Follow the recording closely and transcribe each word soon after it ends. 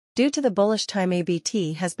Due to the bullish time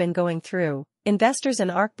ABT has been going through, investors in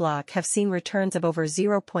Arcblock have seen returns of over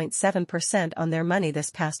 0.7% on their money this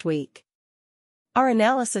past week. Our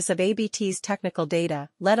analysis of ABT's technical data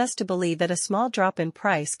led us to believe that a small drop in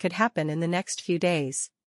price could happen in the next few days.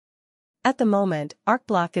 At the moment,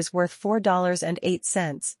 Arcblock is worth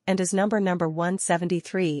 $4.08 and is number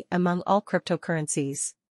 173 among all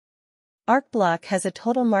cryptocurrencies. Arcblock has a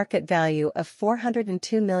total market value of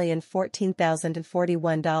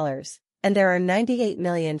 $402,014,041, and there are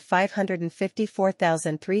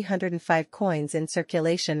 98,554,305 coins in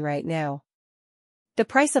circulation right now. The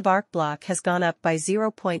price of Arcblock has gone up by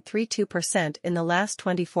 0.32% in the last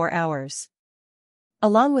 24 hours.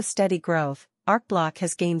 Along with steady growth, Arcblock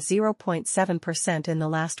has gained 0.7% in the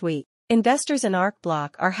last week. Investors in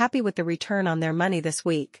Arcblock are happy with the return on their money this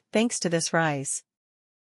week, thanks to this rise.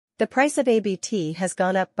 The price of ABT has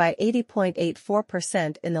gone up by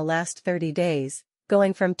 80.84% in the last 30 days,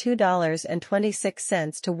 going from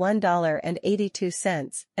 $2.26 to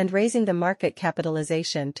 $1.82 and raising the market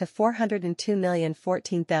capitalization to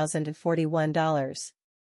 $402,014,041.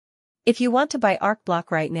 If you want to buy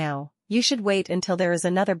Arcblock right now, you should wait until there is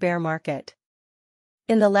another bear market.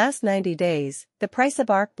 In the last 90 days, the price of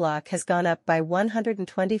Arcblock has gone up by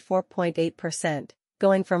 124.8%,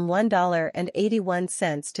 going from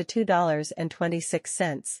 $1.81 to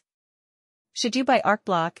 $2.26. Should you buy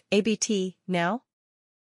Arcblock, ABT, now?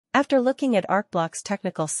 After looking at Arcblock's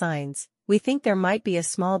technical signs, we think there might be a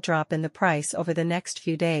small drop in the price over the next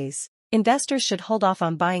few days. Investors should hold off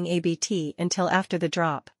on buying ABT until after the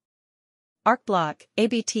drop. Arcblock,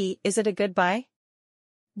 ABT, is it a good buy?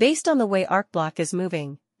 Based on the way Arcblock is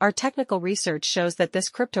moving, our technical research shows that this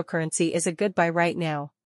cryptocurrency is a good buy right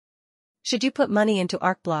now. Should you put money into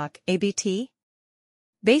Arcblock, ABT?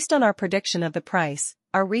 Based on our prediction of the price,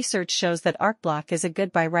 our research shows that Arcblock is a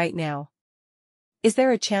good buy right now. Is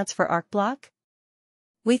there a chance for Arcblock?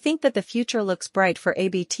 We think that the future looks bright for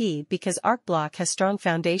ABT because Arcblock has strong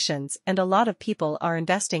foundations and a lot of people are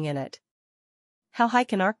investing in it. How high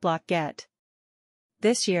can Arcblock get?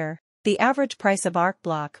 This year, the average price of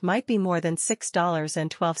Arcblock might be more than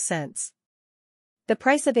 $6.12. The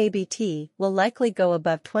price of ABT will likely go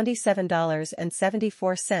above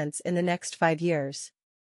 $27.74 in the next 5 years.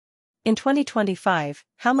 In 2025,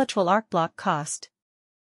 how much will Arcblock cost?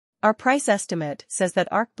 Our price estimate says that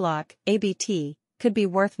Arcblock, ABT, could be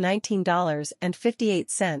worth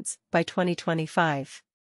 $19.58 by 2025.